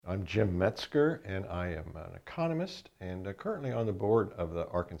I'm Jim Metzger, and I am an economist and currently on the board of the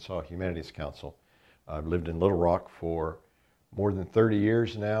Arkansas Humanities Council. I've lived in Little Rock for more than 30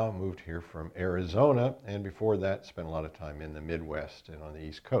 years now, moved here from Arizona, and before that spent a lot of time in the Midwest and on the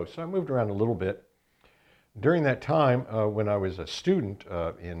East Coast. So I moved around a little bit. During that time, when I was a student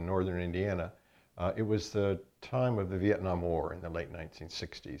in northern Indiana, it was the time of the Vietnam War in the late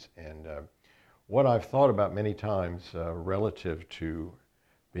 1960s. And what I've thought about many times relative to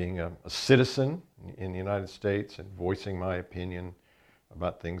being a citizen in the United States and voicing my opinion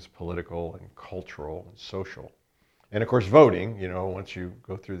about things political and cultural and social. And of course, voting, once you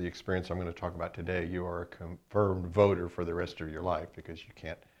go through the experience I'm going to talk about today, you are a confirmed voter for the rest of your life because you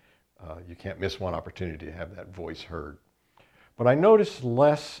can't miss one opportunity to have that voice heard. But I noticed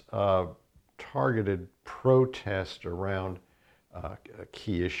less targeted protest around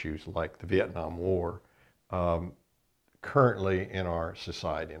key issues like the Vietnam War currently in our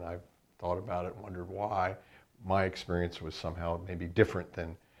society, and I've thought about it and wondered why my experience was somehow maybe different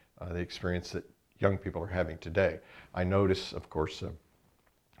than the experience that young people are having today. I notice, of course,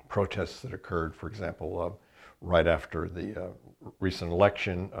 protests that occurred, for example, right after the recent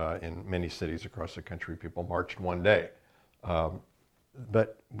election in many cities across the country. People marched one day.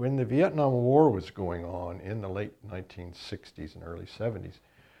 But when the Vietnam War was going on in the late 1960s and early 70s,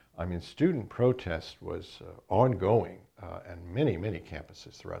 student protest was ongoing on many, many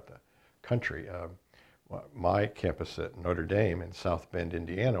campuses throughout the country. My campus at Notre Dame in South Bend,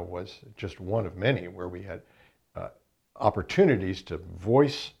 Indiana, was just one of many where we had opportunities to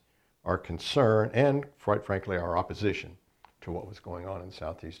voice our concern and, quite frankly, our opposition to what was going on in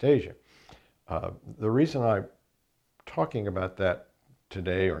Southeast Asia. The reason I'm talking about that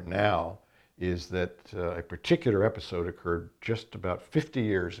today or now is that a particular episode occurred just about 50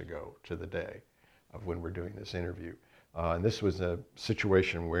 years ago to the day of when we're doing this interview. And this was a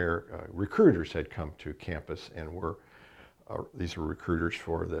situation where recruiters had come to campus and these were recruiters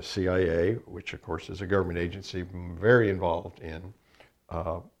for the CIA, which of course is a government agency very involved in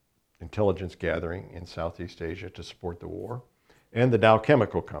intelligence gathering in Southeast Asia to support the war, and the Dow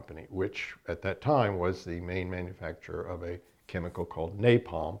Chemical Company, which at that time was the main manufacturer of a chemical called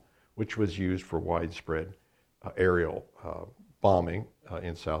napalm, which was used for widespread aerial bombing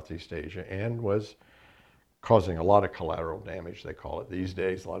in Southeast Asia and was causing a lot of collateral damage, they call it these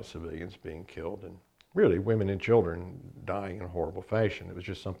days, a lot of civilians being killed and really women and children dying in a horrible fashion. It was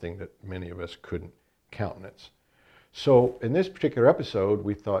just something that many of us couldn't countenance. So in this particular episode,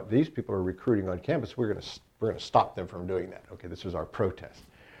 we thought these people are recruiting on campus, we're going to stop them from doing that. Okay, this was our protest.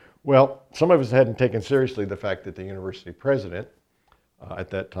 Well, some of us hadn't taken seriously the fact that the university president, at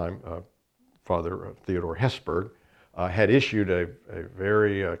that time, Father Theodore Hesburgh, had issued a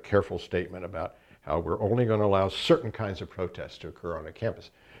very careful statement about how we're only going to allow certain kinds of protests to occur on a campus.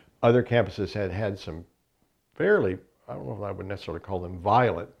 Other campuses had some fairly, I don't know if I would necessarily call them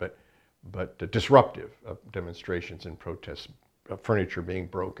violent, but disruptive demonstrations and protests, furniture being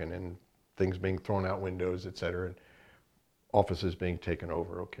broken and things being thrown out windows, et cetera, and offices being taken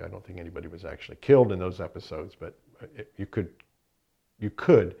over. Okay, I don't think anybody was actually killed in those episodes, but you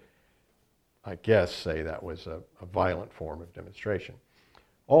could, I guess, say that was a violent form of demonstration.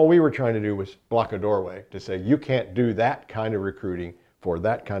 All we were trying to do was block a doorway to say, you can't do that kind of recruiting for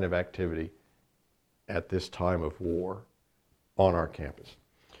that kind of activity at this time of war on our campus.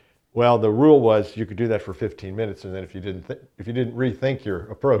 Well, the rule was you could do that for 15 minutes, and then if you didn't rethink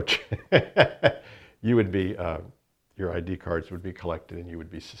your approach, you would be your ID cards would be collected and you would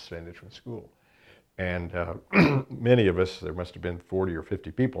be suspended from school. And many of us, there must have been 40 or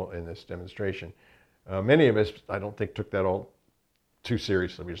 50 people in this demonstration. Many of us, I don't think, took that all too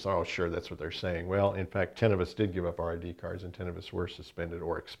seriously. We just thought, oh, sure, that's what they're saying. Well, in fact, 10 of us did give up our ID cards and 10 of us were suspended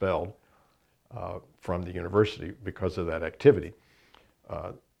or expelled from the university because of that activity.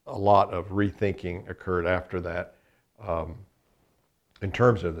 A lot of rethinking occurred after that in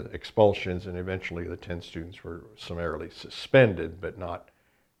terms of the expulsions, and eventually the 10 students were summarily suspended but not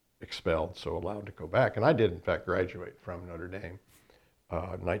expelled, so allowed to go back. And I did, in fact, graduate from Notre Dame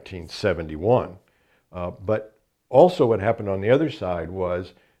 1971. But also what happened on the other side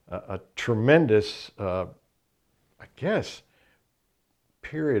was a tremendous, I guess,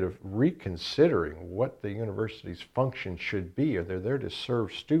 period of reconsidering what the university's function should be. They're there to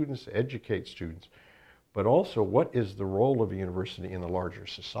serve students, educate students, but also what is the role of a university in the larger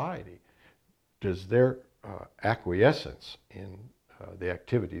society? Does their acquiescence in the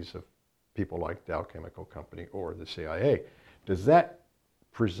activities of people like Dow Chemical Company or the CIA, does that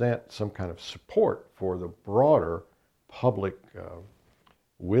present some kind of support for the broader public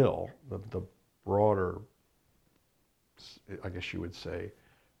will, the broader, I guess you would say,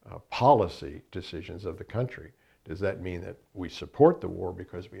 policy decisions of the country. Does that mean that we support the war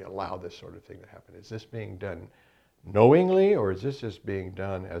because we allow this sort of thing to happen? Is this being done knowingly, or is this just being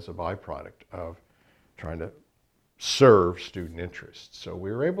done as a byproduct of trying to serve student interests? So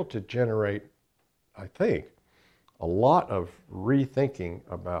we were able to generate, I think, a lot of rethinking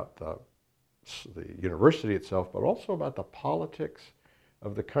about the university itself, but also about the politics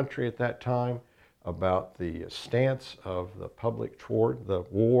of the country at that time, about the stance of the public toward the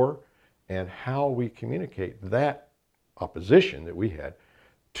war, and how we communicate that opposition that we had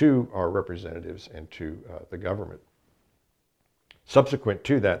to our representatives and to the government. Subsequent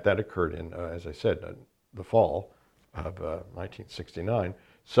to that, that occurred in, as I said, the fall of 1969.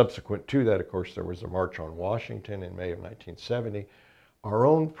 Subsequent to that, of course, there was a March on Washington in May of 1970. Our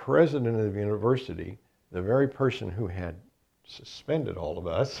own president of the university, the very person who had suspended all of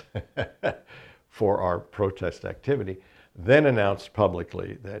us for our protest activity, then announced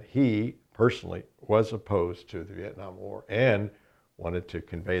publicly that he personally was opposed to the Vietnam War and wanted to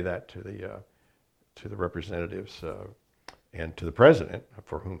convey that to the representatives and to the president,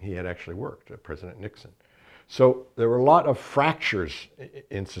 for whom he had actually worked, President Nixon. So there were a lot of fractures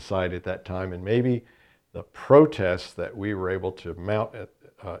in society at that time, and maybe the protests that we were able to mount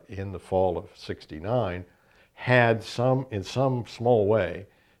in the fall of '69 had in some small way,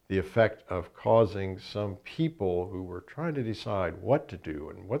 the effect of causing some people who were trying to decide what to do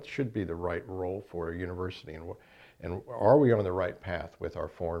and what should be the right role for a university, and are we on the right path with our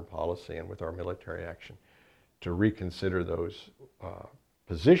foreign policy and with our military action, to reconsider those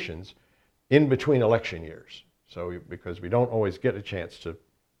positions in between election years. So because we don't always get a chance to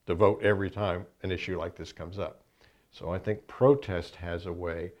vote every time an issue like this comes up. So I think protest has a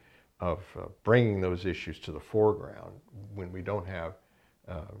way of bringing those issues to the foreground when we don't have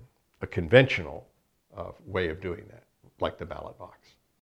a conventional way of doing that, like the ballot box.